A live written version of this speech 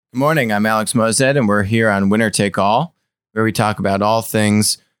Good morning. I'm Alex Mozed, and we're here on Winner Take All, where we talk about all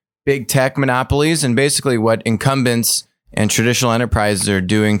things big tech monopolies and basically what incumbents and traditional enterprises are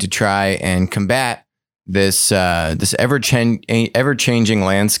doing to try and combat this ever-changing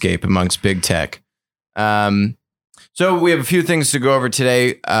landscape amongst big tech. So we have a few things to go over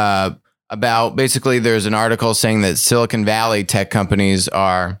today about basically there's an article saying that Silicon Valley tech companies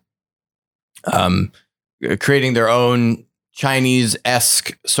are creating their own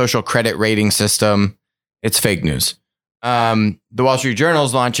Chinese-esque social credit rating system. It's fake news. The Wall Street Journal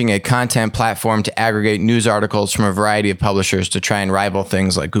is launching a content platform to aggregate news articles from a variety of publishers to try and rival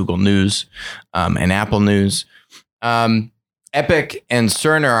things like Google News and Apple News. Epic and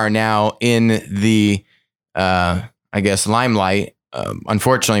Cerner are now in the, limelight.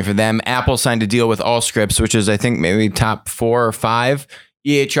 Unfortunately for them, Apple signed a deal with Allscripts, which is, I think, maybe top 4 or 5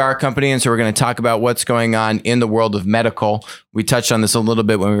 EHR company. And so we're going to talk about what's going on in the world of medical. We touched on this a little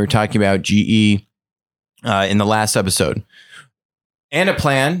bit when we were talking about GE in the last episode.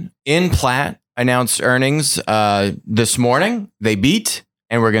 Anaplan in Platt announced earnings this morning. They beat,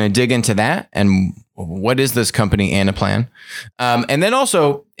 and we're going to dig into that. And what is this company, Anaplan? And then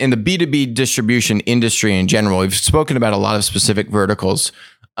also in the B2B distribution industry in general, we've spoken about a lot of specific verticals,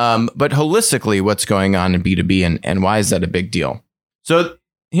 but holistically, what's going on in B2B and why is that a big deal? So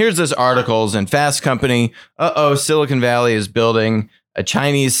here's this articles in Fast Company. Silicon Valley is building a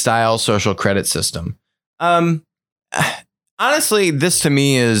Chinese-style social credit system. Honestly, this to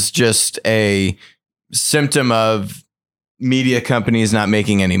me is just a symptom of media companies not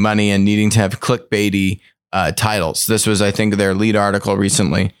making any money and needing to have clickbaity titles. This was, I think, their lead article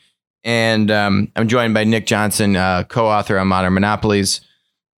recently. And I'm joined by Nick Johnson, co-author on Modern Monopolies.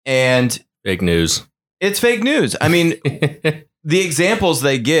 And fake news. It's fake news. I mean... The examples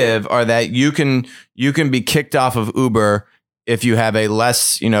they give are that you can be kicked off of Uber if you have a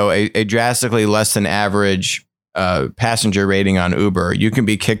drastically less than average passenger rating on Uber. You can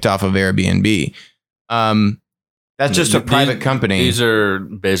be kicked off of Airbnb. That's just a private company. These are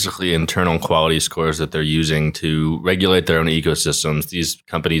basically internal quality scores that they're using to regulate their own ecosystems. These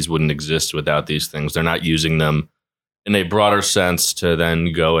companies wouldn't exist without these things. They're not using them in a broader sense to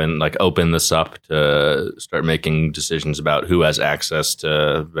then go and like open this up to start making decisions about who has access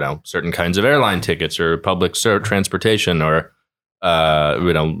to certain kinds of airline tickets or public transportation or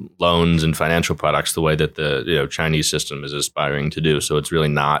loans and financial products the way that the Chinese system is aspiring to do. So it's really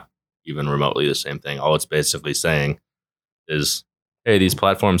not even remotely the same thing. All it's basically saying is, hey, these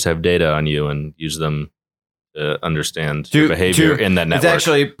platforms have data on you and use them to understand your behavior in that network. It's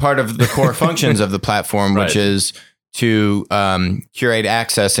actually part of the core functions of the platform, which is to curate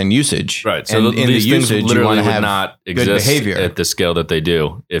access and usage. Right. So and in the usage, literally you want to would have not good exist behavior at the scale that they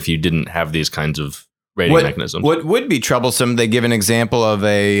do if you didn't have these kinds of rating mechanisms. What would be troublesome, they give an example of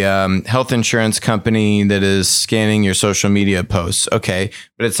a health insurance company that is scanning your social media posts. Okay,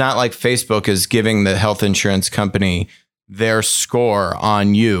 but it's not like Facebook is giving the health insurance company their score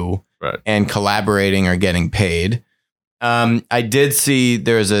on you and collaborating or getting paid. I did see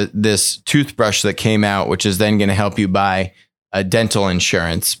there's this toothbrush that came out, which is then going to help you buy a dental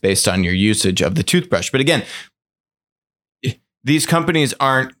insurance based on your usage of the toothbrush. But again, these companies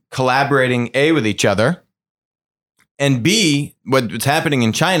aren't collaborating A with each other, and B, what's happening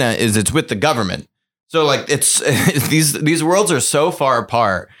in China is it's with the government. So like it's these worlds are so far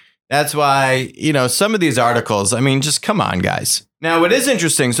apart. That's why, some of these articles, I mean, just come on, guys. Now, what is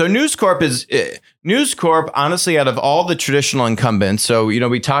interesting, so News Corp, honestly, out of all the traditional incumbents, so,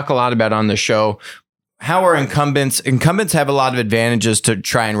 we talk a lot about on the show, how are incumbents have a lot of advantages to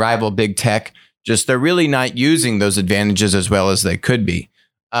try and rival big tech, just they're really not using those advantages as well as they could be.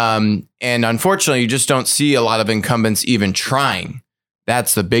 And unfortunately, you just don't see a lot of incumbents even trying.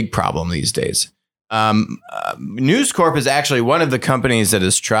 That's the big problem these days. News Corp is actually one of the companies that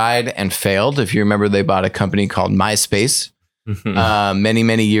has tried and failed. If you remember, they bought a company called MySpace many,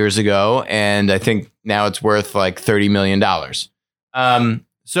 many years ago. And I think now it's worth like $30 million.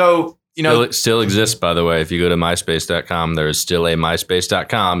 It still exists, by the way. If you go to myspace.com, there is still a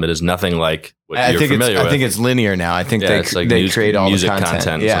myspace.com. It is nothing like what you're familiar with. I think it's linear now. I think they create all the content.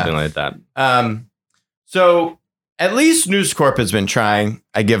 Something like that. So at least News Corp has been trying.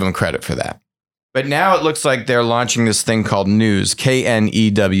 I give them credit for that. But now it looks like they're launching this thing called News,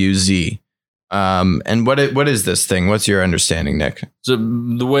 Knewz. And what is this thing? What's your understanding, Nick? So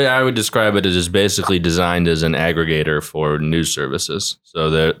the way I would describe it is basically designed as an aggregator for news services.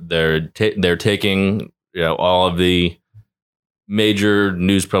 So they're taking all of the major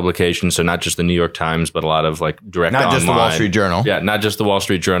news publications, so not just the New York Times, but a lot of like direct online. Not just the Wall Street Journal. Yeah, not just the Wall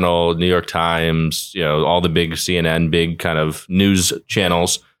Street Journal, New York Times, all the big CNN, big kind of news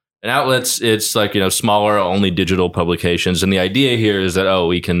channels. And outlets, it's like, smaller, only digital publications. And the idea here is that,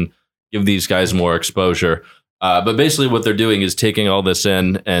 we can give these guys more exposure. But basically what they're doing is taking all this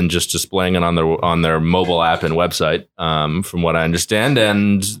in and just displaying it on their mobile app and website, from what I understand,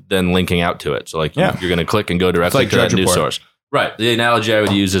 and then linking out to it. So you're going to click and go directly to that news source. Right. The analogy I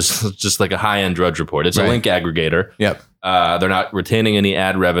would use is just like a high-end Drudge Report. It's a link aggregator. Yep. They're not retaining any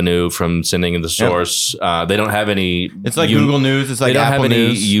ad revenue from sending in the source. They don't have any. It's like Google News. It's like they don't Apple have any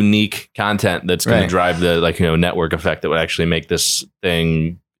News. Unique content that's going to drive the network effect that would actually make this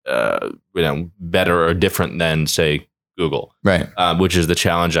thing better or different than, say, Google. Right. Which is the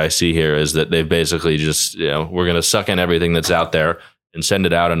challenge I see here, is that they've basically just we're going to suck in everything that's out there and send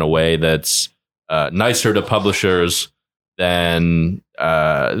it out in a way that's nicer to publishers than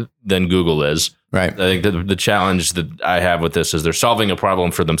Google is. Right. I think the challenge that I have with this is they're solving a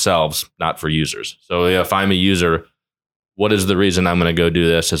problem for themselves, not for users. So if I'm a user, what is the reason I'm going to go do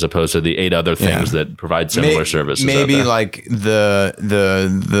this as opposed to the 8 other things that provide similar services? Maybe like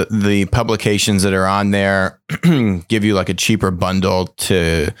the publications that are on there give you like a cheaper bundle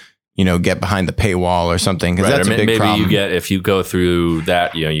to get behind the paywall or something, because that's a big problem. You get, if you go through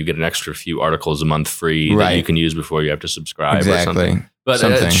that, you get an extra few articles a month free that you can use before you have to subscribe or something. But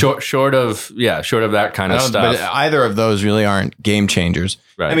short of that kind of stuff. But either of those really aren't game changers.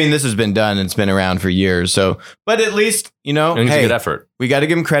 Right. I mean, this has been done and it's been around for years. So, but at least, it's a good effort. We got to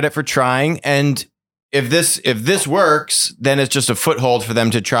give them credit for trying. And if this works, then it's just a foothold for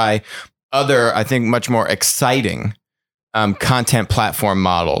them to try other, I think, much more exciting content platform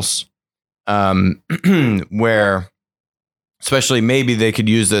models, where especially maybe they could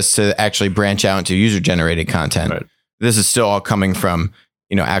use this to actually branch out into user-generated content. Right. This is still all coming from,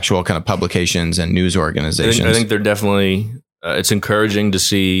 actual kind of publications and news organizations. I think they're definitely, it's encouraging to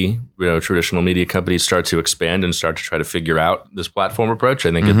see, traditional media companies start to expand and start to try to figure out this platform approach.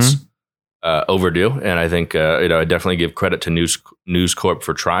 I think it's overdue. And I think, I definitely give credit to News Corp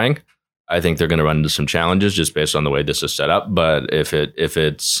for trying. I think they're going to run into some challenges just based on the way this is set up. But if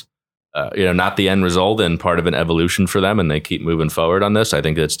it's not the end result and part of an evolution for them, and they keep moving forward on this, I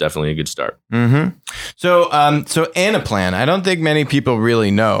think that's definitely a good start. Mm-hmm. So Anaplan, I don't think many people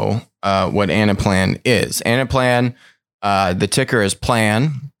really know what Anaplan is. Anaplan, the ticker is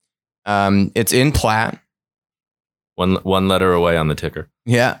Plan. It's in Platt. One letter away on the ticker.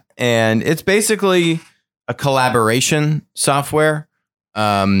 Yeah, and it's basically a collaboration software.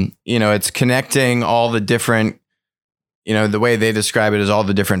 It's connecting all the different. The way they describe it is all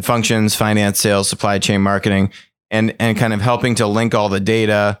the different functions: finance, sales, supply chain, marketing, and kind of helping to link all the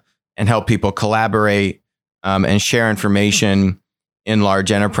data and help people collaborate and share information in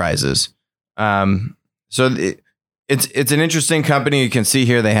large enterprises. So it's an interesting company. You can see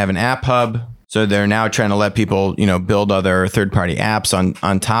here they have an app hub. So they're now trying to let people, build other third-party apps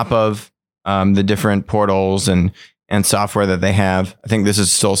on top of the different portals and software that they have. I think this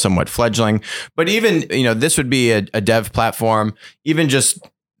is still somewhat fledgling, but even, this would be a dev platform, even just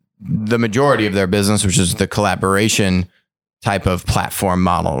the majority of their business, which is the collaboration type of platform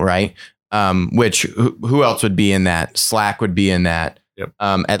model, right? Which who else would be in that? Slack would be in that. Yep.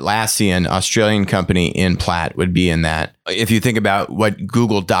 Atlassian, Australian company in Platt, would be in that. If you think about what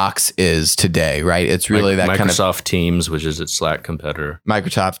Google Docs is today, right? It's really that kind of Microsoft Teams, which is its Slack competitor.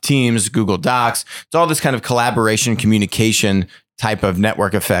 Microsoft Teams, Google Docs. It's all this kind of collaboration, communication type of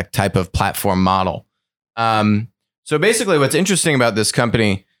network effect, type of platform model. So basically what's interesting about this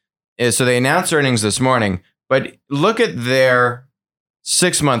company is, so they announced earnings this morning, but look at their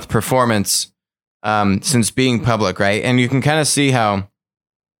 6-month performance since being public, right? And you can kind of see how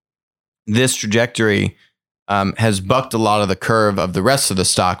this trajectory has bucked a lot of the curve of the rest of the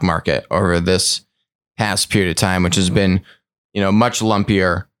stock market over this past period of time, which has been, much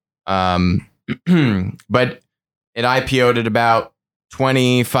lumpier. But it IPO'd at about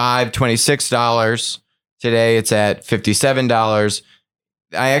 $25, $26. Today it's at $57.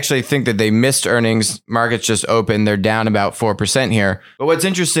 I actually think that they missed earnings. Markets just opened. They're down about 4% here. But what's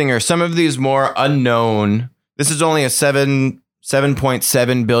interesting are some of these more unknown. This is only a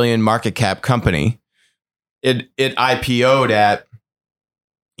 7.7 billion market cap company. It IPO'd at,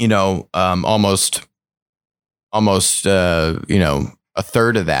 almost a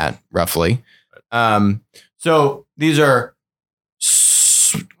third of that, roughly. So these are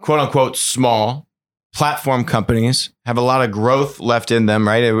quote unquote small platform companies, have a lot of growth left in them,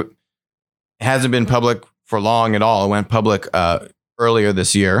 right? It hasn't been public for long at all. It went public earlier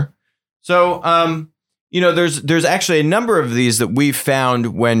this year. So, there's actually a number of these that we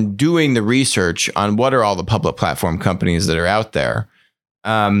found when doing the research on what are all the public platform companies that are out there.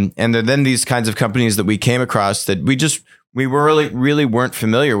 And then these kinds of companies that we came across that we really weren't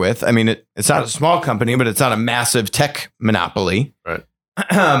familiar with. I mean, it's not a small company, but it's not a massive tech monopoly. Right.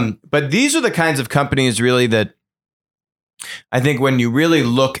 But these are the kinds of companies really that I think when you really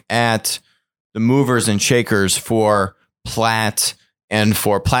look at the movers and shakers for Plaid and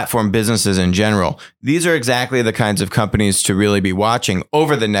for platform businesses in general, these are exactly the kinds of companies to really be watching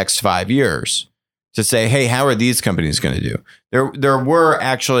over the next 5 years to say, hey, how are these companies going to do? There were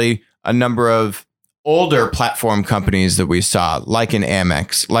actually a number of older platform companies that we saw, like an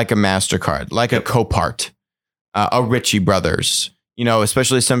Amex, like a MasterCard, like a Copart, a Ritchie Brothers,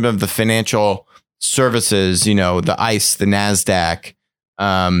 especially some of the financial services, the ICE, the NASDAQ,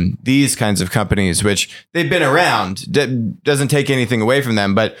 these kinds of companies, which they've been around, doesn't take anything away from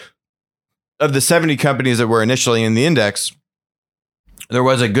them. But of the 70 companies that were initially in the index, there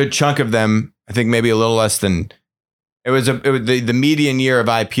was a good chunk of them, I think maybe a little less than, the median year of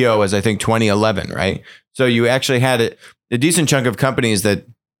IPO was, I think, 2011, right? So you actually had a decent chunk of companies that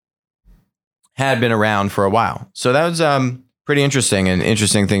had been around for a while. So that was pretty interesting, and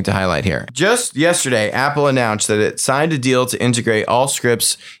interesting thing to highlight here. Just yesterday, Apple announced that it signed a deal to integrate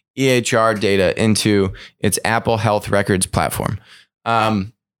Allscripts EHR data into its Apple Health Records platform.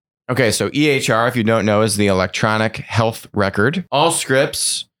 Okay, so EHR, if you don't know, is the electronic health record.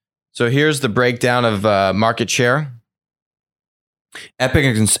 Allscripts, so here's the breakdown of market share. Epic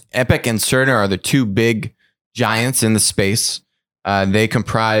and Cerner are the two big giants in the space. They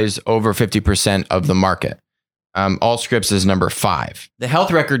comprise over 50% of the market. Allscripts is number 5. The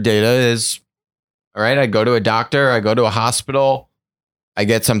health record data is, all right, I go to a doctor, I go to a hospital, I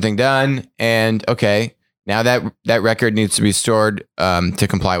get something done, and okay, now that record needs to be stored to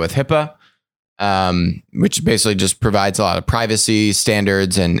comply with HIPAA, which basically just provides a lot of privacy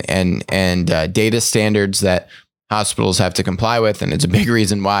standards and data standards that hospitals have to comply with. And it's a big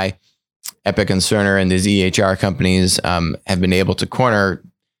reason why Epic and Cerner and these EHR companies have been able to corner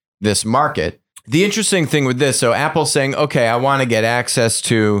this market. The interesting thing with this, so Apple's saying, okay, I want to get access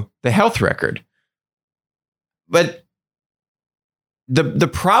to the health record. But the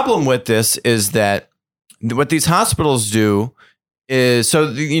problem with this is that what these hospitals do is,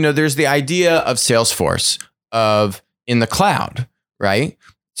 so, there's the idea of Salesforce in the cloud, right?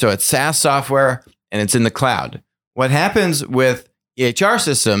 So it's SaaS software and it's in the cloud. What happens with EHR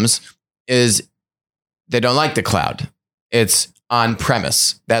systems is they don't like the cloud. It's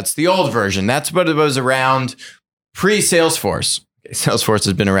on-premise. That's the old version. That's what it was around pre-Salesforce. Salesforce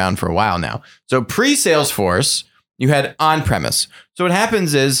has been around for a while now. So pre-Salesforce, you had on-premise. So what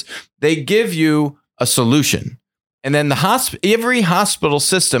happens is they give you a solution, and then every hospital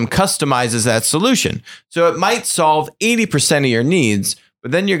system customizes that solution. So it might solve 80% of your needs,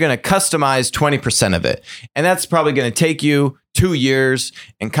 but then you're going to customize 20% of it. And that's probably going to take you 2 years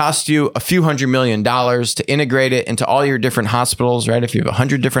and cost you a few $100 million to integrate it into all your different hospitals, right? If you have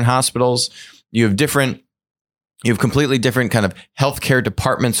 100 different hospitals, you have completely different kind of healthcare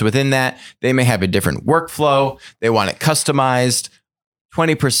departments within that. They may have a different workflow. They want it customized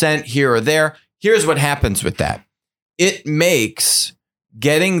 20% here or there. Here's what happens with that. It makes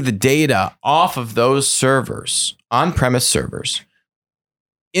getting the data off of those servers, on-premise servers,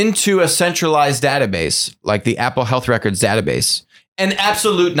 into a centralized database like the Apple Health Records database, an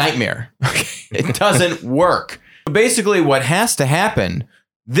absolute nightmare. It doesn't work. Basically, what has to happen,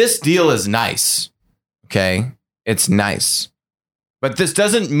 this deal is nice. Okay, it's nice. But this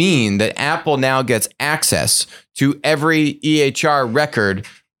doesn't mean that Apple now gets access to every EHR record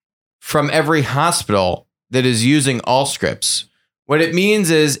from every hospital that is using Allscripts. What it means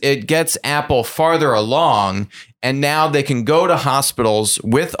is it gets Apple farther along, and now they can go to hospitals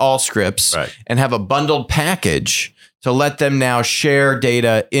with Allscripts, right, and have a bundled package to let them now share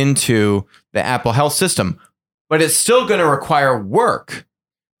data into the Apple Health system. But it's still going to require work,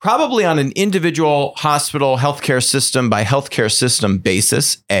 probably on an individual hospital healthcare system by healthcare system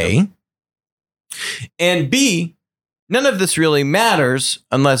basis, A. And B, none of this really matters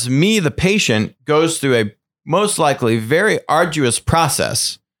unless me, the patient, goes through a most likely very arduous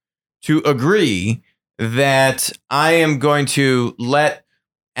process to agree that I am going to let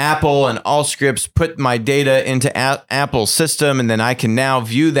Apple and Allscripts put my data into Apple's system, and then I can now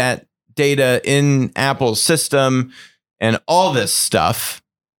view that data in Apple's system and all this stuff.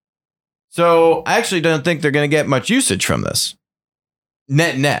 So I actually don't think they're going to get much usage from this.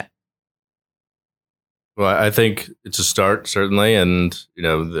 Net. Well, I think it's a start, certainly. And,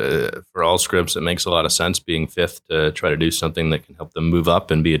 for Allscripts, it makes a lot of sense being fifth to try to do something that can help them move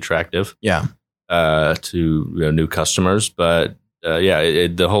up and be attractive. Yeah. To new customers. But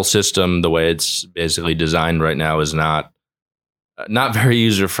the whole system, the way it's basically designed right now, is not very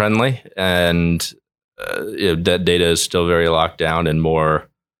user friendly. And that data is still very locked down and more,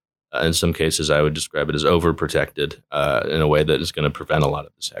 in some cases, I would describe it as overprotected in a way that is going to prevent a lot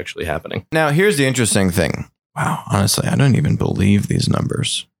of this actually happening. Now, here's the interesting thing. Wow, honestly, I don't even believe these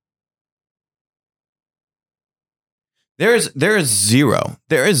numbers. There is zero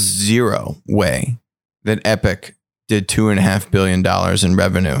way that Epic did $2.5 billion in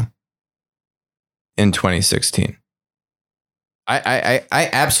revenue in 2016. I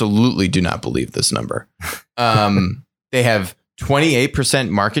absolutely do not believe this number. They have 28%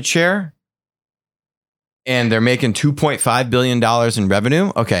 market share and they're making $2.5 billion in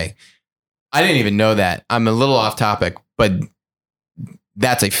revenue. Okay. I didn't even know that. I'm a little off topic, but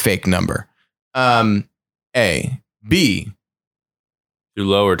that's a fake number. A. B. Too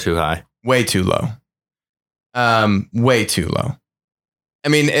low or too high? Way too low. Way too low. I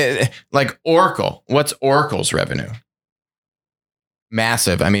mean, like Oracle. What's Oracle's revenue?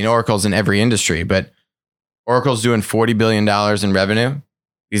 Massive. I mean, Oracle's in every industry, but Oracle's doing $40 billion in revenue.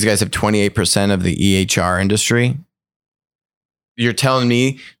 These guys have 28% of the EHR industry. You're telling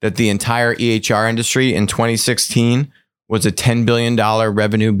me that the entire EHR industry in 2016 was a $10 billion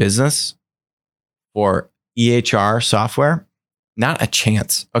revenue business for EHR software? Not a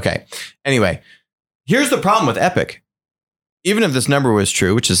chance. Okay. Anyway, here's the problem with Epic. Even if this number was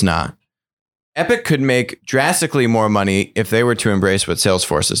true, which is not, Epic could make drastically more money if they were to embrace what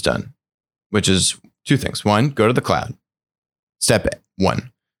Salesforce has done, which is two things. One, go to the cloud. Step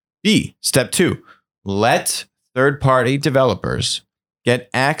one. B, step two, let third-party developers get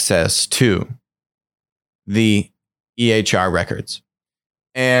access to the EHR records.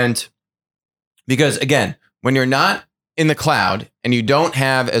 And because, again, when you're not in the cloud and you don't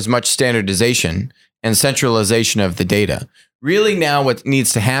have as much standardization and centralization of the data, really now what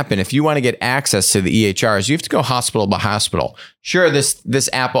needs to happen, if you want to get access to the EHRs, you have to go hospital by hospital. Sure, this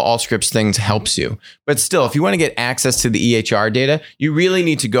Apple Allscripts thing helps you. But still, if you want to get access to the EHR data, you really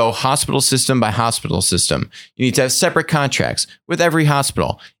need to go hospital system by hospital system. You need to have separate contracts with every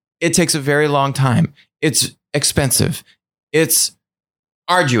hospital. It takes a very long time. It's expensive. It's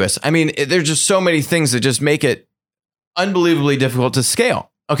arduous. I mean, there's just so many things that just make it unbelievably difficult to scale.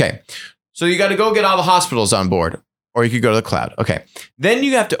 Okay, so you got to go get all the hospitals on board. Or you could go to the cloud. Okay. Then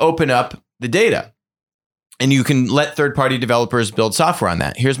you have to open up the data and you can let third-party developers build software on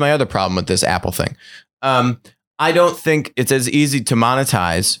that. Here's my other problem with this Apple thing. I don't think it's as easy to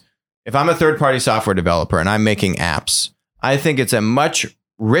monetize. If I'm a third-party software developer and I'm making apps, I think it's a much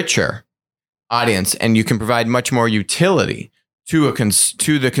richer audience and you can provide much more utility to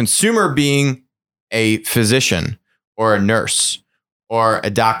the consumer being a physician or a nurse or a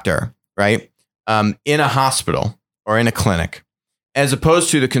doctor, right? In a hospital or in a clinic, as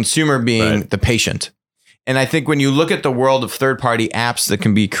opposed to the consumer being the patient. And I think when you look at the world of third-party apps that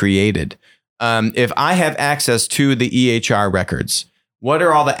can be created, if I have access to the EHR records, what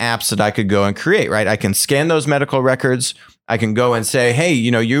are all the apps that I could go and create, right? I can scan those medical records. I can go and say, hey,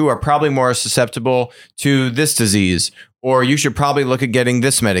 you are probably more susceptible to this disease, or you should probably look at getting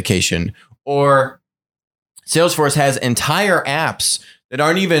this medication. Or Salesforce has entire apps that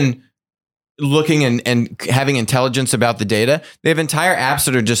aren't even looking and having intelligence about the data. They have entire apps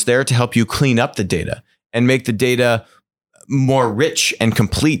that are just there to help you clean up the data and make the data more rich and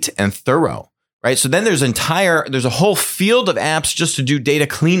complete and thorough, right? So then there's a whole field of apps just to do data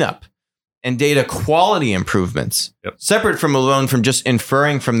cleanup and data quality improvements, separate from just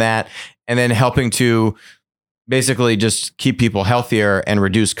inferring from that and then helping to basically just keep people healthier and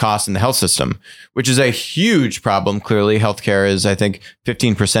reduce costs in the health system, which is a huge problem. Clearly, healthcare is, I think,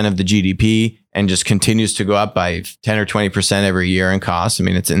 15% of the GDP and just continues to go up by 10 or 20% every year in costs. I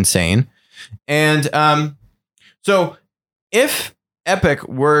mean, it's insane. And so if Epic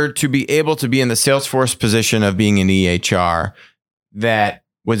were to be able to be in the Salesforce position of being an EHR that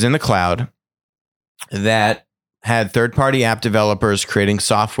was in the cloud, that had third-party app developers creating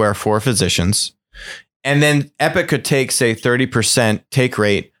software for physicians, and then Epic could take, say, 30% take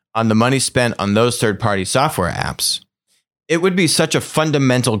rate on the money spent on those third-party software apps, it would be such a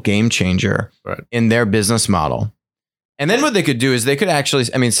fundamental game changer in their business model. And then what they could do is they could actually,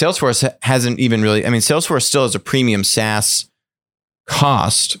 Salesforce hasn't even really, Salesforce still has a premium SaaS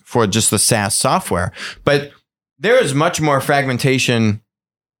cost for just the SaaS software, but there is much more fragmentation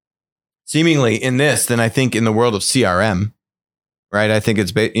seemingly in this than I think in the world of CRM, right? I think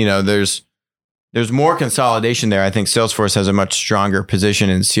it's, there's more consolidation there. I think Salesforce has a much stronger position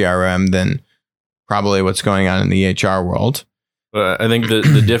in CRM than probably what's going on in the EHR world. I think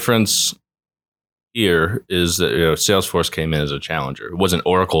the difference here is that Salesforce came in as a challenger. It wasn't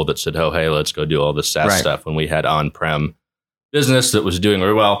Oracle that said, "Oh, hey, let's go do all this SaaS stuff." When we had on-prem business that was doing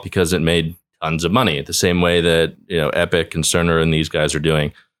very well because it made tons of money, the same way that Epic and Cerner and these guys are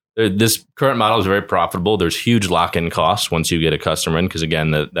doing. This current model is very profitable. There's huge lock-in costs once you get a customer in, because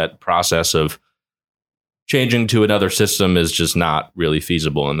again, that process of changing to another system is just not really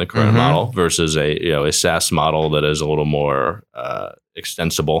feasible in the current model versus a SaaS model that is a little more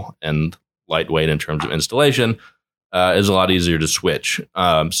extensible and lightweight in terms of installation. Is a lot easier to switch.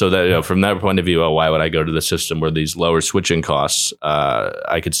 So that from that point of view, why would I go to the system where these lower switching costs?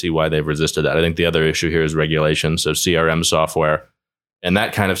 I could see why they've resisted that. I think the other issue here is regulation. So CRM software and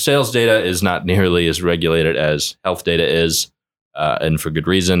that kind of sales data is not nearly as regulated as health data is, and for good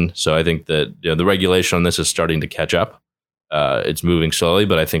reason. So I think that the regulation on this is starting to catch up. It's moving slowly,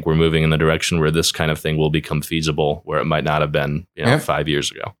 but I think we're moving in the direction where this kind of thing will become feasible, where it might not have been 5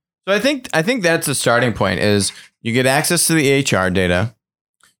 years ago. So I think that's a starting point. Is you get access to the EHR data,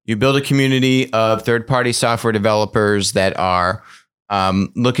 you build a community of third-party software developers that are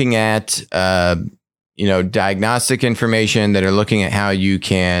looking at diagnostic information, that are looking at how you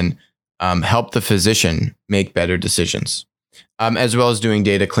can help the physician make better decisions, as well as doing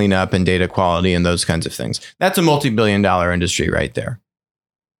data cleanup and data quality and those kinds of things. That's a multi-billion-dollar industry right there,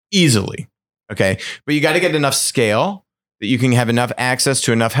 easily. Okay, but you got to get enough scale that you can have enough access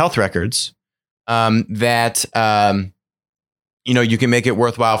to enough health records that you can make it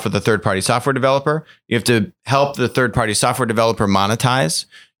worthwhile for the third-party software developer. You have to help the third-party software developer monetize.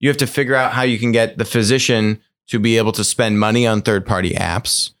 You have to figure out how you can get the physician to be able to spend money on third-party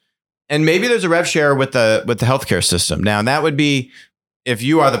apps. And maybe there's a rev share with the healthcare system. Now, that would be if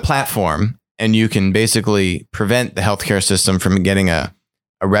you are the platform and you can basically prevent the healthcare system from getting a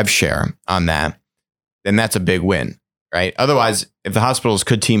rev share on that, then that's a big win, right? Otherwise, if the hospitals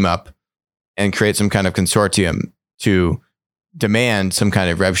could team up and create some kind of consortium to demand some kind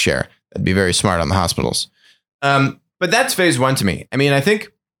of rev share, that'd be very smart on the hospitals. But that's phase one to me. I mean, I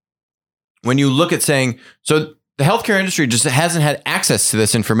think when you look at saying, so the healthcare industry just hasn't had access to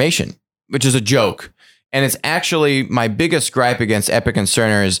this information, which is a joke. And it's actually my biggest gripe against Epic and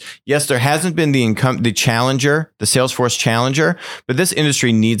Cerner is, yes, there hasn't been the challenger, the Salesforce challenger, but this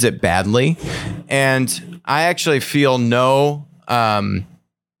industry needs it badly. And I actually feel no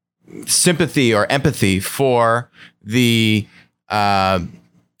sympathy or empathy for the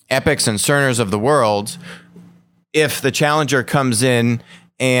Epics and Cerners of the world if the challenger comes in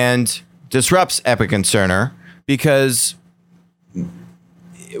and disrupts Epic and Cerner, because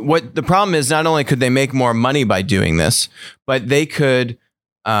what the problem is, not only could they make more money by doing this, but they could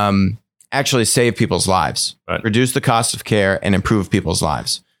actually save people's lives, right, reduce the cost of care, and improve people's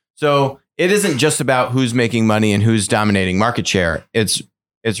lives. So it isn't just about who's making money and who's dominating market share. It's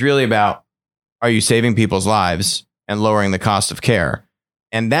really about, are you saving people's lives and lowering the cost of care?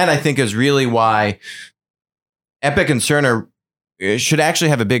 And that, I think, is really why Epic and Cerner should actually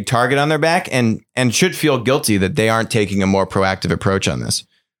have a big target on their back and should feel guilty that they aren't taking a more proactive approach on this.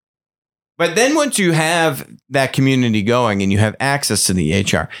 But then once you have that community going and you have access to the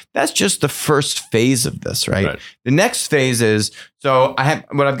EHR, that's just the first phase of this, right? The next phase is, so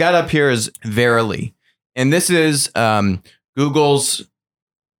what I've got up here is Verily. And this is Google's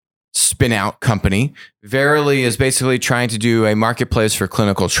spin-out company. Verily is basically trying to do a marketplace for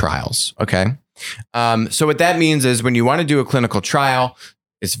clinical trials, okay? So what that means is when you want to do a clinical trial,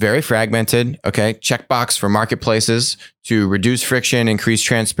 it's very fragmented, okay? Checkbox for marketplaces to reduce friction, increase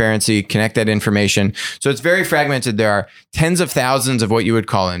transparency, connect that information. So it's very fragmented. There are tens of thousands of what you would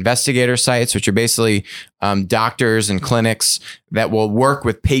call investigator sites, which are basically doctors and clinics that will work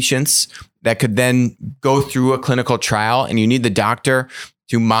with patients that could then go through a clinical trial, and you need the doctor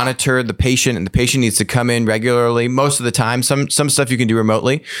to monitor the patient, and the patient needs to come in regularly. Most of the time, some stuff you can do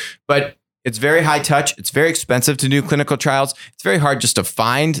remotely, but it's very high touch. It's very expensive to do clinical trials. It's very hard just to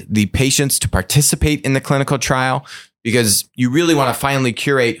find the patients to participate in the clinical trial, because you really want to finally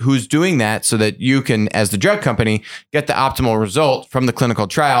curate who's doing that so that you can, as the drug company, get the optimal result from the clinical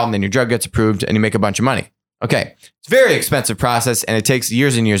trial, and then your drug gets approved and you make a bunch of money. Okay. It's a very expensive process, and it takes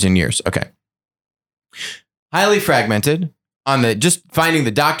years and years and years. Okay. Highly fragmented on just finding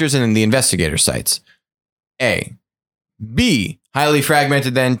the doctors and then the investigator sites. A. B. Highly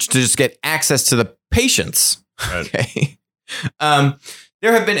fragmented then to just get access to the patients. Right. Okay.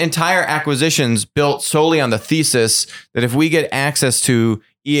 There have been entire acquisitions built solely on the thesis that if we get access to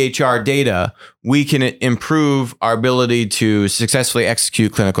EHR data, we can improve our ability to successfully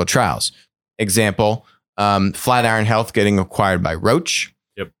execute clinical trials. Example, Flatiron Health getting acquired by Roche.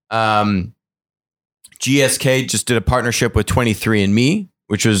 Yep. GSK just did a partnership with 23andMe,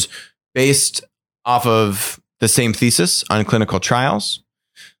 which was based off of the same thesis on clinical trials.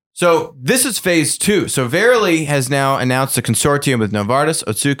 So this is phase two. So Verily has now announced a consortium with Novartis,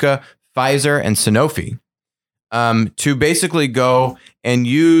 Otsuka, Pfizer, and Sanofi to basically go and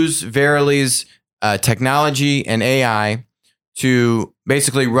use Verily's technology and AI to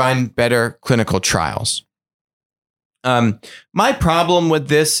basically run better clinical trials. My problem with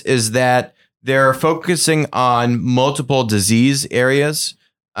this is that they're focusing on multiple disease areas.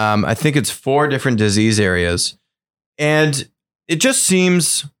 I think it's 4 different disease areas. And it just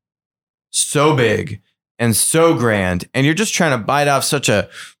seems so big and so grand. And you're just trying to bite off such a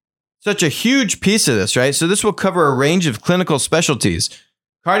huge piece of this, right? So this will cover a range of clinical specialties: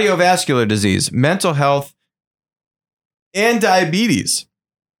 cardiovascular disease, mental health, and diabetes.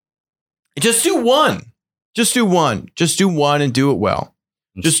 Just do one. Just do one. Just do one and do it well.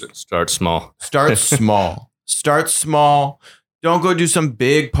 Just start small. Start small. Start small. Don't go do some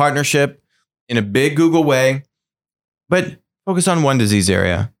big partnership in a big Google way, but focus on one disease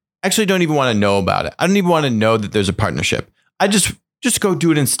area. Actually, don't even want to know about it. I don't even want to know that there's a partnership. I just go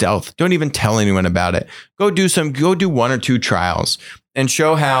do it in stealth. Don't even tell anyone about it. Go do 1 or 2 trials and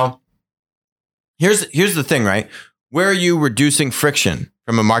show how. Here's the thing, right? Where are you reducing friction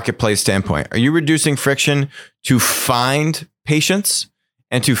from a marketplace standpoint? Are you reducing friction to find patients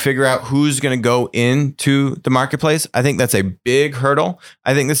and to figure out who's going to go into the marketplace? I think that's a big hurdle.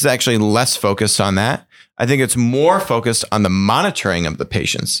 I think this is actually less focused on that. I think it's more focused on the monitoring of the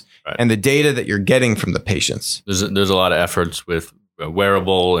patients and the data that you're getting from the patients. There's a lot of efforts with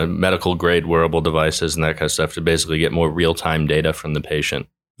wearable and medical grade wearable devices and that kind of stuff to basically get more real-time data from the patient.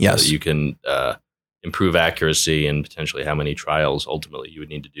 Yes. So that you can improve accuracy and potentially how many trials ultimately you would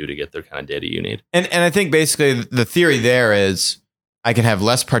need to do to get the kind of data you need. And I think basically the theory there is I can have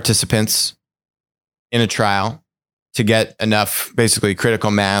less participants in a trial to get enough basically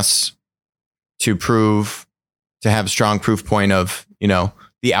critical mass to have strong proof point of,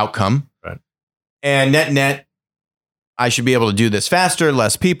 the outcome. Right. And net, I should be able to do this faster,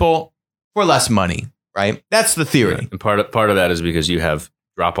 less people for less money, right? That's the theory. Yeah. And part of that is because you have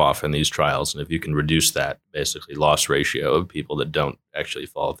drop off in these trials. And if you can reduce that basically loss ratio of people that don't actually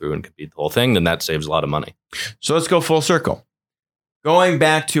follow through and complete the whole thing, then that saves a lot of money. So let's go full circle. Going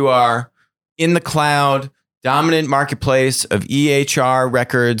back to our in the cloud dominant marketplace of EHR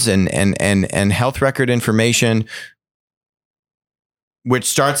records and health record information, which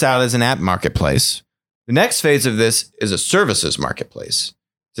starts out as an app marketplace. The next phase of this is a services marketplace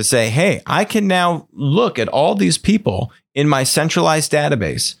to say, hey, I can now look at all these people in my centralized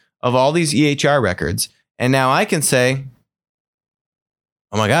database of all these EHR records. And now I can say,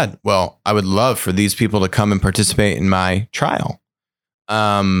 oh my God, well, I would love for these people to come and participate in my trial.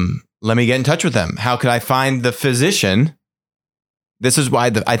 Let me get in touch with them. How could I find the physician? This is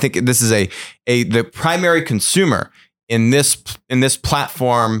why I think this is the primary consumer in this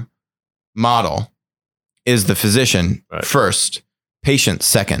platform model is the physician first, patient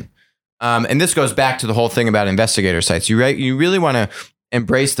second. And this goes back to the whole thing about investigator sites. You really want to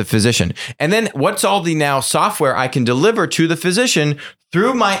embrace the physician. And then what's all the now software I can deliver to the physician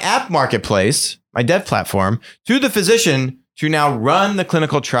through my app marketplace, my dev platform, to the physician to now run the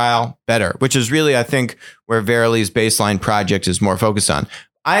clinical trial better, which is really, I think, where Verily's baseline project is more focused on.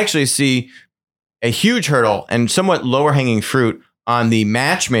 I actually see a huge hurdle and somewhat lower hanging fruit on the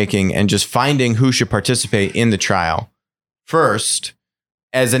matchmaking and just finding who should participate in the trial first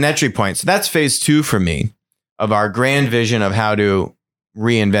as an entry point. So that's phase 2 for me of our grand vision of how to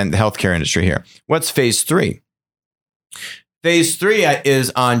reinvent the healthcare industry here. What's phase 3? Phase 3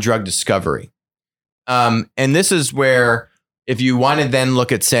 is on drug discovery. And this is where if you want to then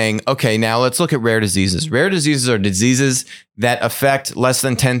look at saying, okay, now let's look at rare diseases. Rare diseases are diseases that affect less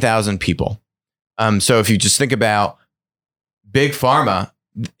than 10,000 people. So if you just think about big pharma,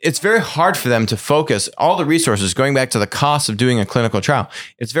 it's very hard for them to focus all the resources going back to the cost of doing a clinical trial.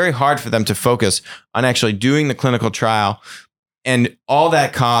 It's very hard for them to focus on actually doing the clinical trial and all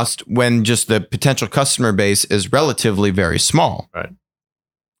that cost when just the potential customer base is relatively very small. Right.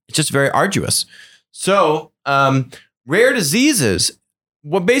 It's just very arduous. So rare diseases,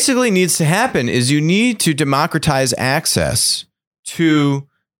 what basically needs to happen is you need to democratize access to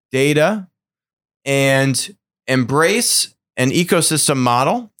data and embrace an ecosystem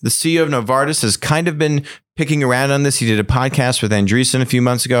model. The CEO of Novartis has kind of been picking around on this. He did a podcast with Andreessen a few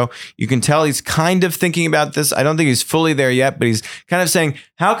months ago. You can tell he's kind of thinking about this. I don't think he's fully there yet, but he's kind of saying,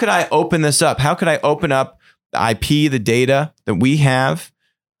 how could I open this up? How could I open up the IP, the data that we have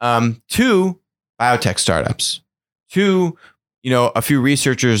to biotech startups, to a few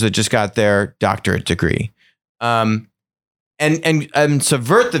researchers that just got their doctorate degree. And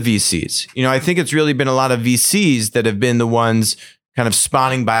subvert the VCs. I think it's really been a lot of VCs that have been the ones kind of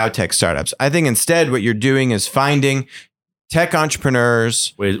spawning biotech startups. I think instead what you're doing is tech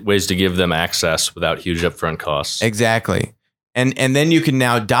entrepreneurs. Ways to give them access without huge upfront costs. Exactly. And then you can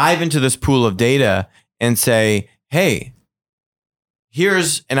now dive into this pool of data and say, hey,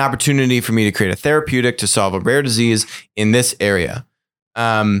 here's an opportunity for me to create a therapeutic to solve a rare disease in this area.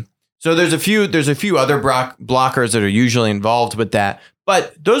 So there's a few other blockers that are usually involved with that,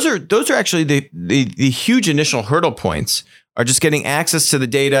 but those are actually the huge initial hurdle points are just getting access to the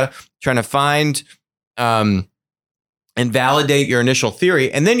data, trying to find and validate your initial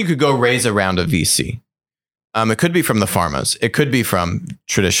theory, and then you could go raise a round of VC. It could be from the pharmas, it could be from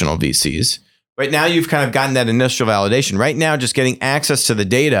traditional VCs. Right now, you've kind of gotten that initial validation. Right now, just getting access to the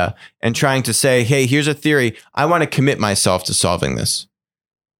data and trying to say, hey, here's a theory. I want to commit myself to solving this.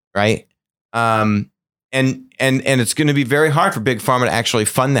 Right. And it's going to be very hard for big pharma to actually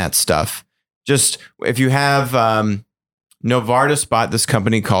fund that stuff. Just if you have Novartis bought this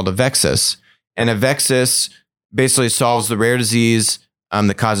company called Avexis, and Avexis basically solves the rare disease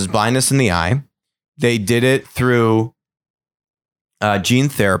that causes blindness in the eye. They did it through gene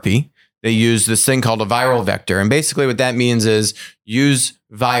therapy. They use this thing called a viral vector. And basically what that means is use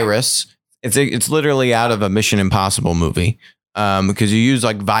virus. It's literally out of a Mission Impossible movie because you use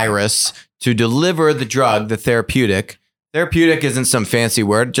like virus to deliver the drug, the therapeutic. Therapeutic isn't some fancy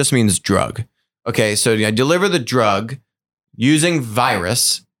word. It just means drug. Okay, so I deliver the drug using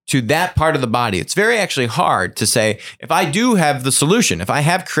virus to that part of the body. It's very actually hard to say, if I do have the solution, if I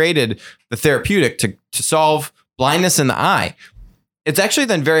have created the therapeutic to solve blindness in the eye, it's actually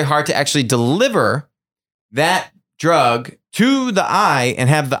then very hard to actually deliver that drug to the eye and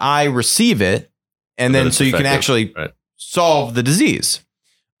have the eye receive it. And then so you can actually solve the disease.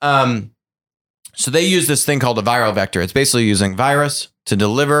 So they use this thing called a viral vector. It's basically using virus to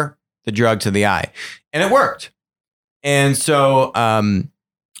deliver the drug to the eye. And it worked. And so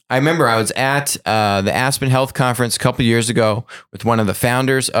I remember I was at the Aspen Health Conference a couple years ago with one of the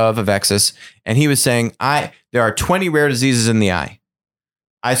founders of Avexis. And he was saying, there are 20 rare diseases in the eye.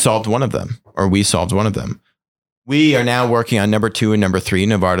 I solved one of them, or we solved one of them. We are now working on number 2 and number 3.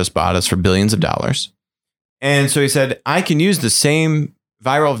 Novartis bought us for billions of dollars. And so he said, I can use the same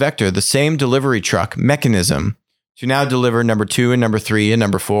viral vector, the same delivery truck mechanism to now deliver number 2 and number 3 and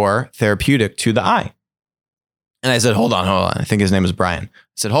number 4 therapeutic to the eye. And I said, hold on. I think his name is Brian.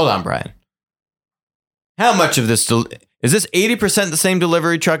 I said, hold on, Brian. How much of this is this 80% the same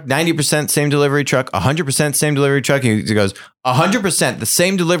delivery truck, 90% same delivery truck, 100% same delivery truck? He goes, 100% the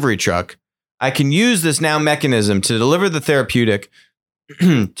same delivery truck. I can use this now mechanism to deliver the therapeutic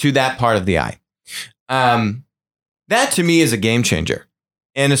to that part of the eye. That to me is a game changer.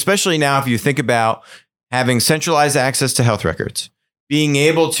 And especially now, if you think about having centralized access to health records, being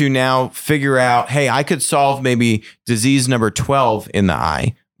able to now figure out, hey, I could solve maybe disease number 12 in the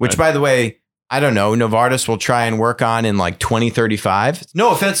eye, which by the way, I don't know, Novartis will try and work on in like 2035.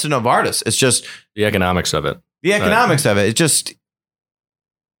 No offense to Novartis. It's just the economics of it. The economics of it. It's just,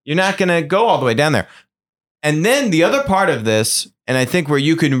 you're not going to go all the way down there. And then the other part of this, and I think where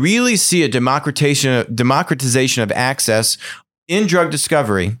you can really see a democratization of access in drug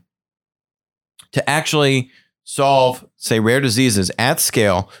discovery to actually solve, say, rare diseases at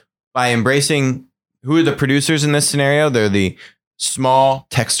scale by embracing who are the producers in this scenario. They're the small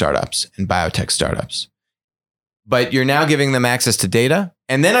tech startups and biotech startups. But you're now giving them access to data.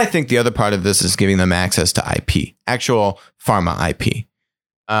 And then I think the other part of this is giving them access to IP, actual pharma IP.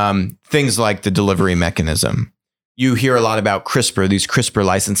 Things like the delivery mechanism. You hear a lot about CRISPR, these CRISPR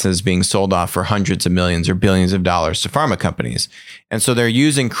licenses being sold off for hundreds of millions or billions of dollars to pharma companies. And so they're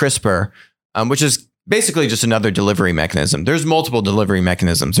using CRISPR, which is basically just another delivery mechanism. There's multiple delivery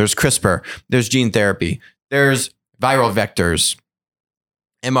mechanisms. There's CRISPR, there's gene therapy, there's viral vectors.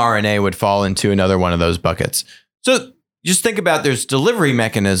 mRNA would fall into another one of those buckets. So just think about there's delivery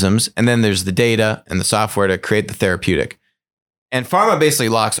mechanisms, and then there's the data and the software to create the therapeutic. And pharma basically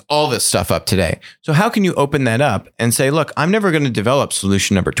locks all this stuff up today. So how can you open that up and say, look, I'm never going to develop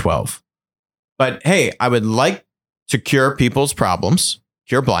solution number 12. But hey, I would like to cure people's problems,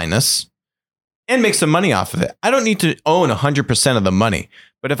 cure blindness, and make some money off of it. I don't need to own 100% of the money.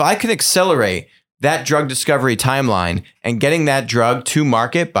 But if I could accelerate that drug discovery timeline and getting that drug to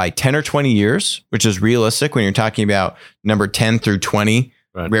market by 10 or 20 years, which is realistic when you're talking about number 10 through 20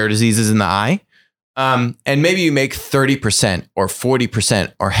 rare diseases in the eye. And maybe you make 30% or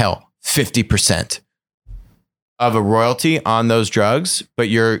 40% or hell, 50% of a royalty on those drugs, but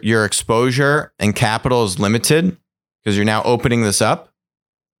your exposure and capital is limited because you're now opening this up.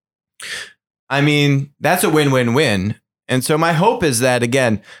 I mean, that's a win-win-win. And so my hope is that,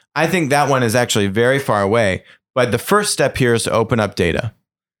 again, I think that one is actually very far away. But the first step here is to open up data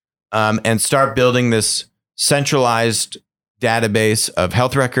and start building this centralized database of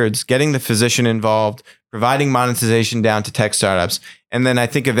health records, getting the physician involved, providing monetization down to tech startups. And then I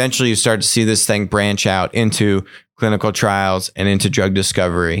think eventually you start to see this thing branch out into clinical trials and into drug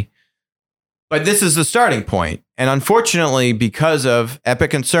discovery. But this is the starting point. And unfortunately, because of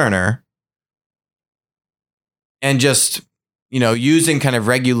Epic and Cerner and just, using kind of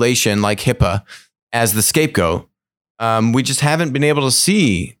regulation like HIPAA as the scapegoat, we just haven't been able to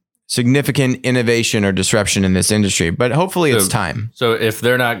see significant innovation or disruption in this industry, but hopefully it's time. So if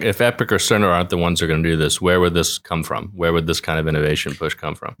Epic or Cerner aren't the ones who are going to do this, where would this come from? Where would this kind of innovation push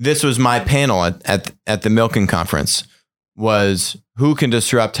come from? This was my panel at the Milken conference, was who can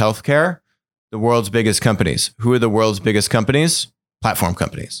disrupt healthcare? The world's biggest companies. Who are the world's biggest companies? Platform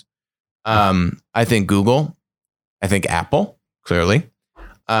companies. I think Google. I think Apple, clearly.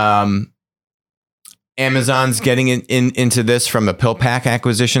 Amazon's getting into this from a PillPack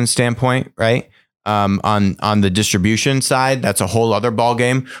acquisition standpoint, right? On the distribution side, that's a whole other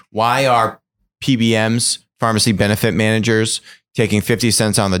ballgame. Why are PBMs, pharmacy benefit managers, taking 50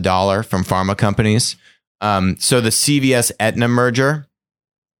 cents on the dollar from pharma companies? So the CVS Aetna merger,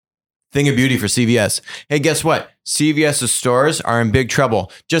 thing of beauty for CVS. Hey, guess what? CVS's stores are in big trouble,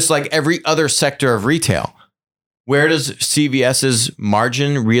 just like every other sector of retail. Where does CVS's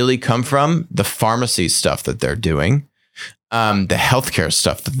margin really come from? The pharmacy stuff that they're doing, the healthcare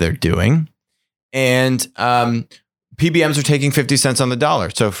stuff that they're doing, and PBMs are taking 50 cents on the dollar.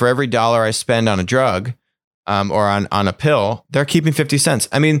 So for every dollar I spend on a drug or on a pill, they're keeping 50 cents.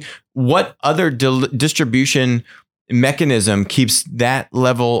 I mean, what other distribution mechanism keeps that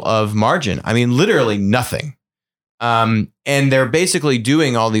level of margin? I mean, literally nothing. And they're basically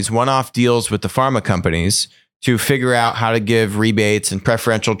doing all these one-off deals with the pharma companies to figure out how to give rebates and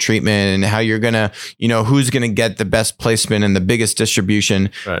preferential treatment and how you're going to, who's going to get the best placement and the biggest distribution.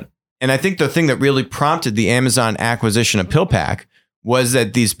 Right. And I think the thing that really prompted the Amazon acquisition of PillPack was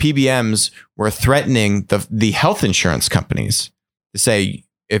that these PBMs were threatening the health insurance companies to say,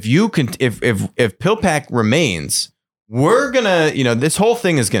 if PillPack remains, we're going to, this whole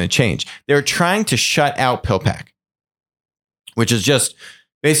thing is going to change. They're trying to shut out PillPack, which is just,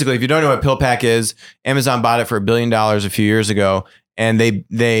 basically, if you don't know what PillPack is, Amazon bought it for $1 billion a few years ago, and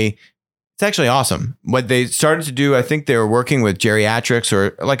it's actually awesome. What they started to do, I think they were working with geriatrics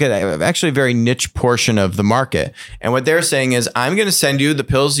or like actually a very niche portion of the market. And what they're saying is, I'm going to send you the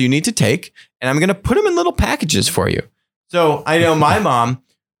pills you need to take, and I'm going to put them in little packages for you. So I know my mom,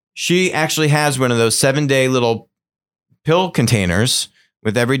 she actually has one of those 7-day little pill containers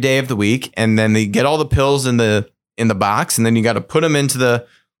with every day of the week, and then they get all the pills in the box, and then you got to put them into the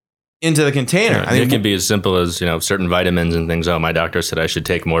container. Yeah, it can be as simple as, certain vitamins and things. Oh, my doctor said I should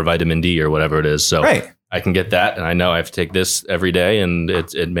take more vitamin D or whatever it is. So right. I can get that, and I know I have to take this every day, and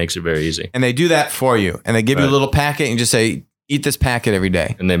it makes it very easy. And they do that for you, and they give you a little packet, and you just say, eat this packet every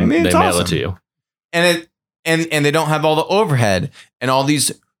day, and they mail it to you. And they don't have all the overhead and all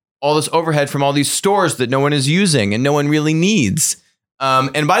this overhead from all these stores that no one is using and no one really needs.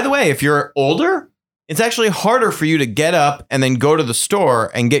 And by the way, if you're older, it's actually harder for you to get up and then go to the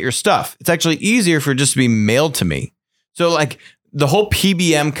store and get your stuff. It's actually easier for it just to be mailed to me. So like the whole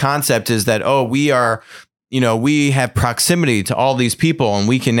PBM concept is that, we have proximity to all these people and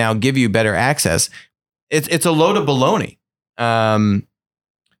we can now give you better access. It's a load of baloney.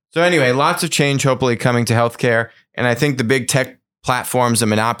 So anyway, lots of change hopefully coming to healthcare. And I think the big tech platforms and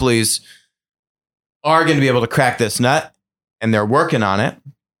monopolies are going to be able to crack this nut, and they're working on it.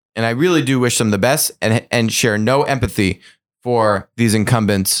 And I really do wish them the best and share no empathy for these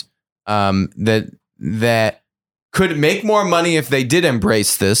incumbents that could make more money if they did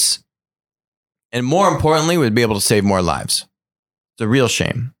embrace this. And more importantly, would be able to save more lives. It's a real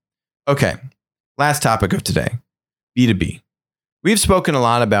shame. Okay, last topic of today, B2B. We've spoken a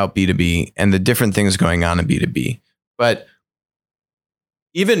lot about B2B and the different things going on in B2B. But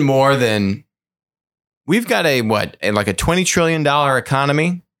even more than, we've got a $20 trillion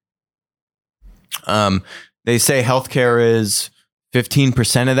economy. They say healthcare is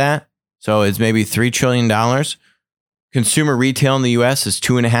 15% of that. So it's maybe $3 trillion. Consumer retail in the US is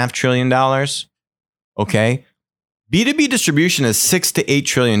 $2.5 trillion. Okay. B2B distribution is $6 to $8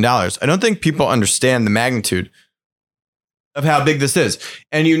 trillion. I don't think people understand the magnitude of how big this is.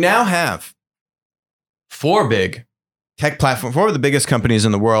 And you now have 4 big tech platforms, 4 of the biggest companies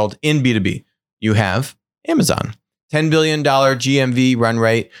in the world in B2B. You have Amazon. $10 billion GMV run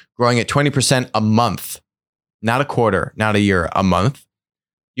rate, growing at 20% a month, not a quarter, not a year, a month.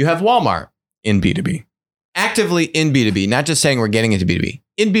 You have Walmart in B2B, actively in B2B, not just saying we're getting into B2B,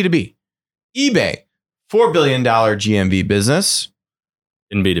 in B2B. eBay, $4 billion GMV business.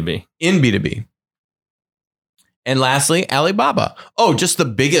 In B2B. In B2B. And lastly, Alibaba. Oh, just the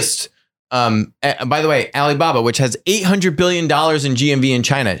biggest. By the way, Alibaba, which has $800 billion in GMV in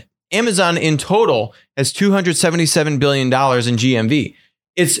China. Amazon in total has $277 billion in GMV.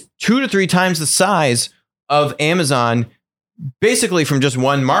 It's 2 to 3 times the size of Amazon, basically from just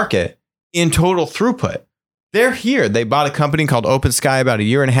one market in total throughput. They're here. They bought a company called OpenSky about a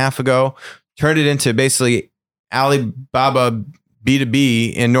year and a half ago, turned it into basically Alibaba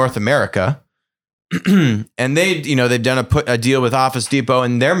B2B in North America. And they've done a deal with Office Depot,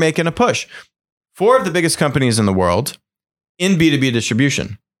 and they're making a push. 4 of the biggest companies in the world in B2B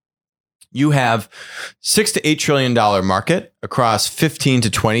distribution. You have $6 to $8 trillion market across 15 to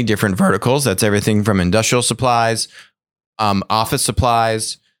 20 different verticals. That's everything from industrial supplies, office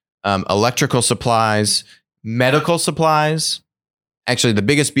supplies, electrical supplies, medical supplies. Actually, the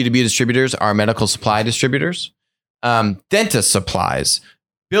biggest B2B distributors are medical supply distributors, dentist supplies,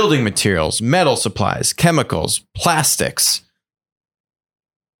 building materials, metal supplies, chemicals, plastics.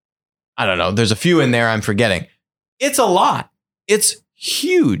 I don't know. There's a few in there I'm forgetting. It's a lot. It's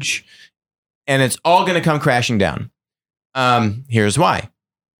huge. And it's all going to come crashing down. Here's why.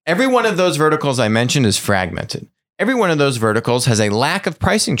 Every one of those verticals I mentioned is fragmented. Every one of those verticals has a lack of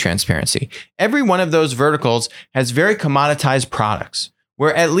pricing transparency. Every one of those verticals has very commoditized products,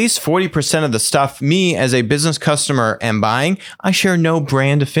 where at least 40% of the stuff me as a business customer am buying, I share no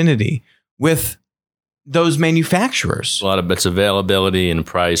brand affinity with those manufacturers. A lot of it's availability and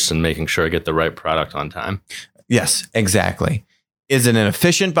price and making sure I get the right product on time. Yes, exactly. Is it an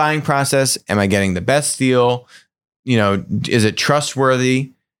efficient buying process? Am I getting the best deal? Is it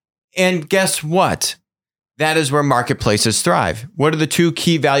trustworthy? And guess what? That is where marketplaces thrive. What are the 2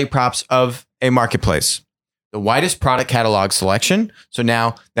 key value props of a marketplace? The widest product catalog selection. So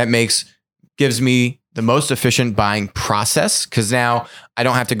now that gives me the most efficient buying process, because now I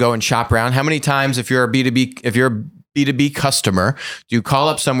don't have to go and shop around. How many times, if you're a B2B customer, do you call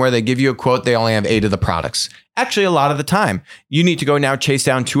up somewhere, they give you a quote, they only have 8 of the products? Actually, a lot of the time, you need to go now chase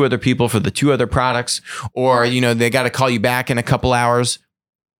down 2 other people for the 2 other products, or they got to call you back in a couple hours.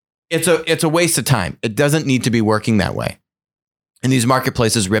 It's a waste of time. It doesn't need to be working that way. And these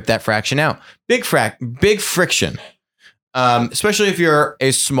marketplaces rip that fraction out. Big friction, especially if you're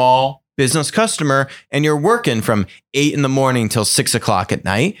a small business customer and you're working from 8 in the morning till 6 o'clock at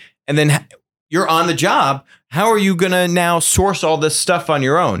night, and then you're on the job. How are you going to now source all this stuff on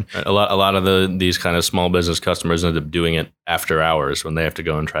your own? A lot of these kind of small business customers end up doing it after hours when they have to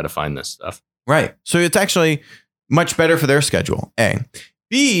go and try to find this stuff. Right. So it's actually much better for their schedule. A.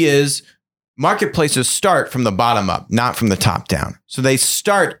 B is marketplaces start from the bottom up, not from the top down. So they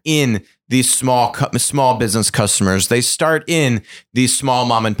start in these small business customers. They start in these small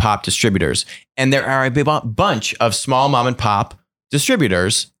mom and pop distributors. And there are a bunch of small mom and pop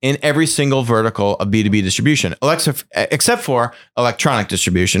distributors in every single vertical of B2B distribution, except for electronic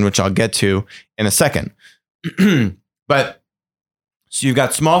distribution, which I'll get to in a second. But so you've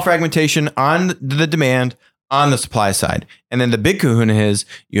got small fragmentation on the demand, on the supply side. And then the big kahuna is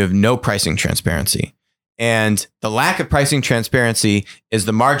you have no pricing transparency. And the lack of pricing transparency is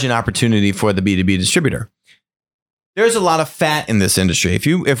the margin opportunity for the B2B distributor. There's a lot of fat in this industry.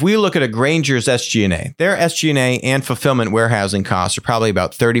 If we look at a Grainger's SG&A, their SG&A and fulfillment warehousing costs are probably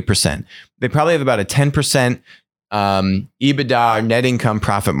about 30%. They probably have about a 10% EBITDA or net income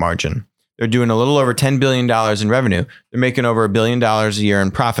profit margin. They're doing a little over $10 billion in revenue. They're making over $1 billion a year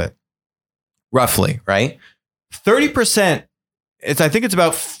in profit, roughly, right? 30%, I think it's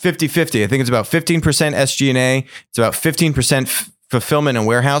about 50-50. I think it's about 15% SG&A. It's about 15% fulfillment and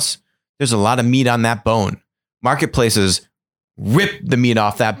warehouse. There's a lot of meat on that bone. Marketplaces rip the meat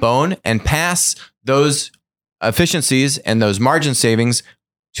off that bone and pass those efficiencies and those margin savings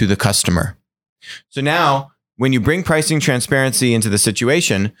to the customer. So now, when you bring pricing transparency into the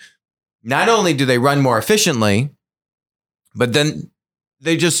situation, not only do they run more efficiently, but then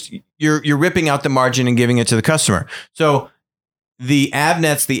you're ripping out the margin and giving it to the customer. So the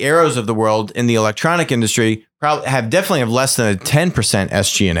Avnets, the Arrows of the world in the electronic industry definitely have less than a 10%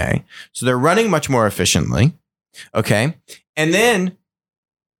 SG&A. So they're running much more efficiently. Okay. And then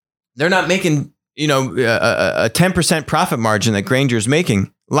they're not making, a 10% profit margin that Grainger's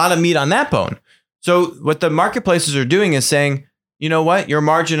making. A lot of meat on that bone. So what the marketplaces are doing is saying, you know what? Your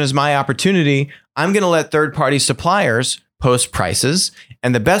margin is my opportunity. I'm going to let third-party suppliers post prices,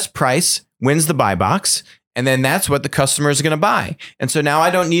 and the best price wins the buy box. And then that's what the customer is going to buy. And so now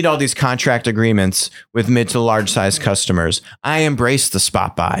I don't need all these contract agreements with mid to large size customers. I embrace the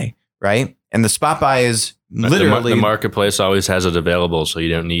spot buy, right? And the spot buy is literally... The marketplace always has it available, so you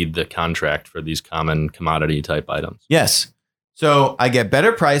don't need the contract for these common commodity type items. Yes. So I get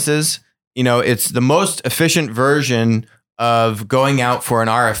better prices it's the most efficient version of going out for an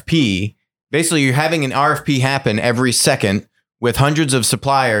RFP. Basically, you're having an RFP happen every second with hundreds of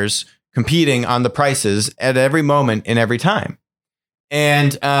suppliers competing on the prices at every moment in every time.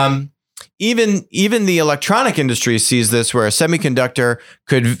 And even the electronic industry sees this, where a semiconductor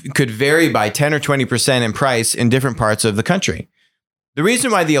could vary by 10 or 20% in price in different parts of the country. The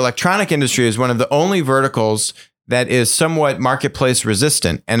reason why the electronic industry is one of the only verticals that is somewhat marketplace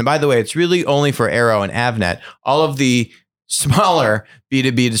resistant, and by the way, it's really only for Arrow and Avnet. All of the smaller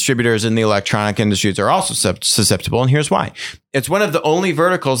B2B distributors in the electronic industries are also susceptible, and here's why. It's one of the only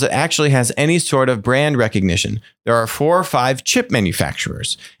verticals that actually has any sort of brand recognition. There are 4 or 5 chip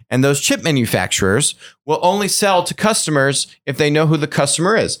manufacturers, and those chip manufacturers will only sell to customers if they know who the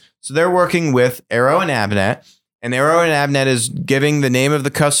customer is. So they're working with Arrow and Avnet, and Arrow and Avnet is giving the name of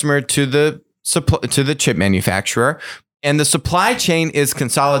the customer to the chip manufacturer, and the supply chain is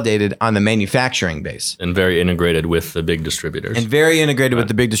consolidated on the manufacturing base. And very integrated with the big distributors. With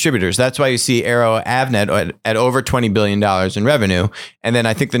the big distributors. That's why you see Arrow Avnet at over $20 billion in revenue. And then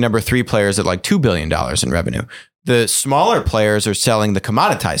I think the number 3 players at like $2 billion in revenue. The smaller players are selling the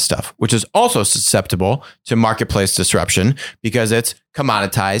commoditized stuff, which is also susceptible to marketplace disruption because it's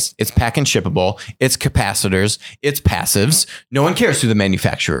commoditized, it's pack and shippable, it's capacitors, it's passives. No one cares who the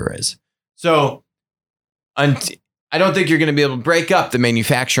manufacturer is. So I don't think you're going to be able to break up the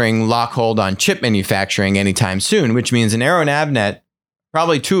manufacturing lockhold on chip manufacturing anytime soon, which means in Arrow and Avnet,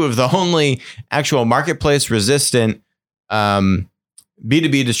 probably 2 of the only actual marketplace resistant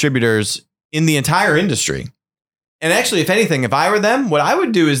B2B distributors in the entire industry. And actually, if anything, if I were them, what I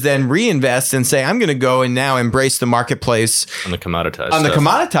would do is then reinvest and say, I'm going to go and now embrace the marketplace on the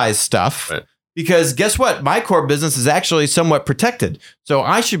commoditized stuff. Right. Because guess what? My core business is actually somewhat protected. So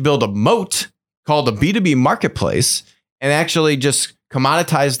I should build a moat called a B2B marketplace and actually just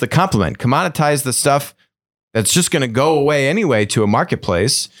commoditize the complement, commoditize the stuff that's just going to go away anyway to a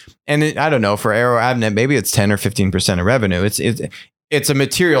marketplace. And I don't know, for Arrow Avnet, maybe it's 10 or 15% of revenue. It's a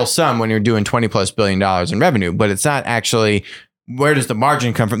material sum when you're doing $20+ billion in revenue, but it's not actually, where does the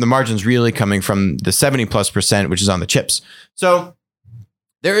margin come from? The margin's really coming from the 70+%, which is on the chips. So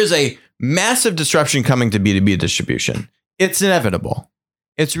there is a massive disruption coming to B2B distribution. It's inevitable.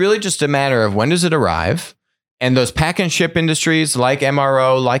 It's really just a matter of when does it arrive? And those pack and ship industries like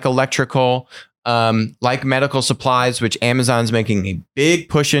MRO, like electrical, like medical supplies, which Amazon's making a big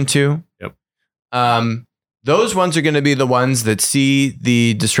push into. Yep. Those ones are going to be the ones that see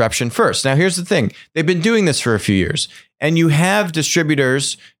the disruption first. Now, here's the thing. They've been doing this for a few years. And you have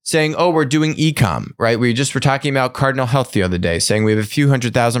distributors saying, oh, we're doing e-com, right? We just were talking about Cardinal Health the other day, saying we have a few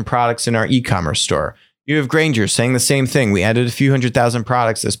 100,000 products in our e-commerce store. You have Grainger saying the same thing. We added a few 100,000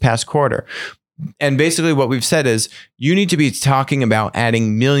 products this past quarter. And basically what we've said is you need to be talking about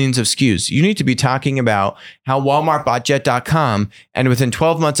adding millions of SKUs. You need to be talking about how Walmart bought Jet.com and within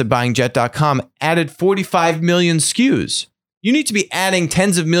 12 months of buying Jet.com added 45 million SKUs. You need to be adding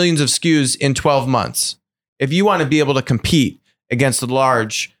tens of millions of SKUs in 12 months if you want to be able to compete against the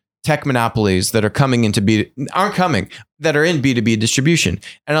large tech monopolies that are coming into that are in B2B distribution.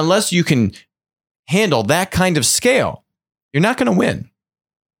 And unless you can handle that kind of scale, you're not going to win.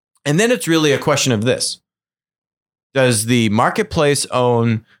 And then it's really a question of this. Does the marketplace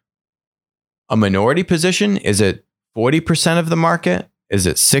own a minority position? Is it 40% of the market? Is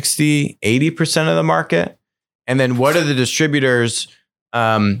it 60, 80% of the market? And then what are the distributors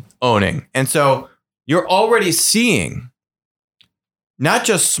owning? And so you're already seeing not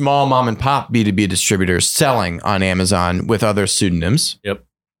just small mom and pop B2B distributors selling on Amazon with other pseudonyms. Yep.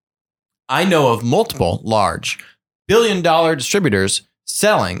 I know of multiple large billion-dollar distributors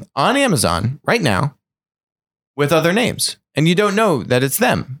selling on Amazon right now with other names. And you don't know that it's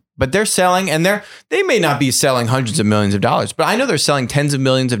them, but they're selling, and they may not be selling hundreds of millions of dollars, but I know they're selling tens of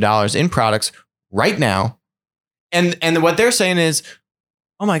millions of dollars in products right now. And what they're saying is,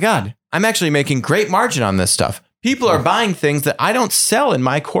 oh my God, I'm actually making great margin on this stuff. People are buying things that I don't sell in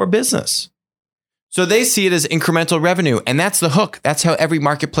my core business. So they see it as incremental revenue, and that's the hook. That's how every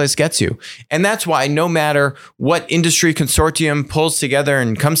marketplace gets you. And that's why no matter what industry consortium pulls together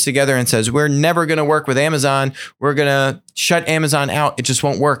and comes together and says, we're never going to work with Amazon, we're going to shut Amazon out, it just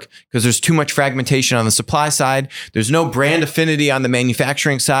won't work because there's too much fragmentation on the supply side. There's no brand affinity on the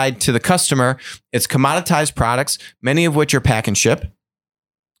manufacturing side to the customer. It's commoditized products, many of which are pack and ship.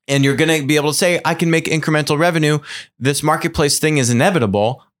 And you're going to be able to say, I can make incremental revenue. This marketplace thing is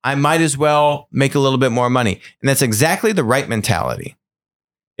inevitable. I might as well make a little bit more money. And that's exactly the right mentality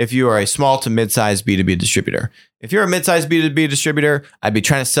if you are a small to mid-sized B2B distributor. If you're a mid-sized B2B distributor, I'd be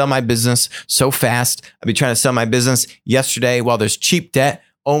trying to sell my business so fast. I'd be trying to sell my business yesterday while there's cheap debt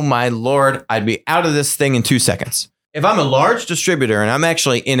oh my Lord, I'd be out of this thing in 2 seconds. If I'm a large distributor and I'm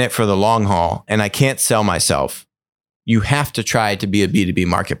actually in it for the long haul and I can't sell myself, you have to try to be a B2B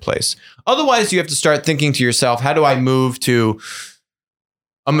marketplace. Otherwise, you have to start thinking to yourself, how do I move to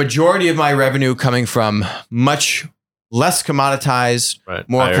a majority of my revenue coming from much less commoditized,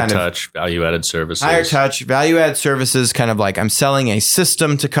 more higher kind touch, of value-added services. higher touch, value-added services, kind of like I'm selling a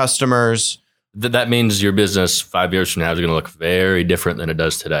system to customers. That means your business 5 years from now is going to look very different than it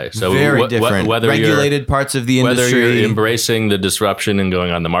does today. So very different. Whether regulated parts of the industry. Whether you're embracing the disruption and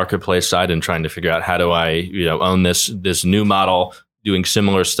going on the marketplace side and trying to figure out how do I, own this new model, doing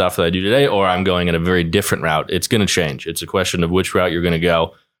similar stuff that I do today, or I'm going in a very different route, it's going to change. It's a question of which route you're going to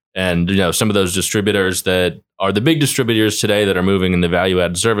go. And some of those distributors that are the big distributors today that are moving in the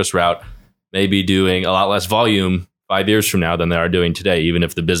value-added service route may be doing a lot less volume 5 years from now than they are doing today, even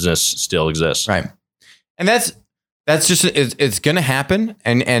if the business still exists. Right. And that's just, it's going to happen.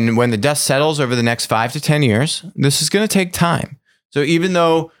 And when the dust settles over the next 5 to 10 years, this is going to take time. So even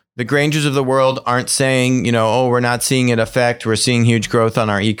though the Grangers of the world aren't saying, we're not seeing it affect, we're seeing huge growth on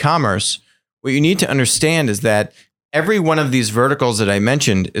our e-commerce, what you need to understand is that every one of these verticals that I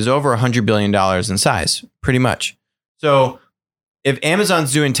mentioned is over $100 billion in size, pretty much. So if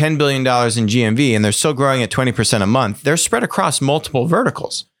Amazon's doing $10 billion in GMV and they're still growing at 20% a month, they're spread across multiple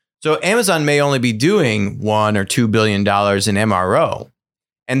verticals. So Amazon may only be doing $1 or $2 billion in MRO.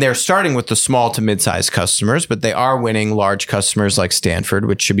 And they're starting with the small to mid-sized customers, but they are winning large customers like Stanford,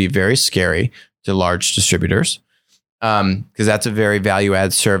 which should be very scary to large distributors. Because that's a very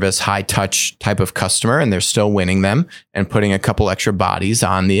value-add service, high-touch type of customer, and they're still winning them and putting a couple extra bodies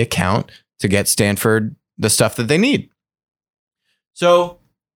on the account to get Stanford the stuff that they need. So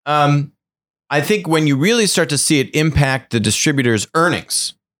I think when you really start to see it impact the distributor's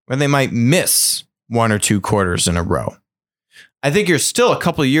earnings, when they might miss 1 or 2 quarters in a row, I think you're still a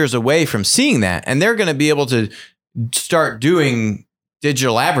couple of years away from seeing that. And they're going to be able to start doing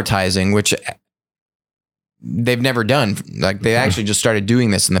digital advertising, which they've never done. Like they actually just started doing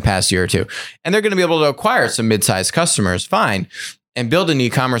this in the past year or two. And they're going to be able to acquire some mid-sized customers, fine, and build an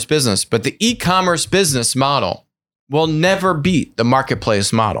e-commerce business. But the e-commerce business model will never beat the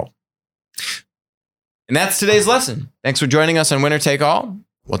marketplace model. And that's today's lesson. Thanks for joining us on Winner Take All.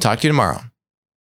 We'll talk to you tomorrow.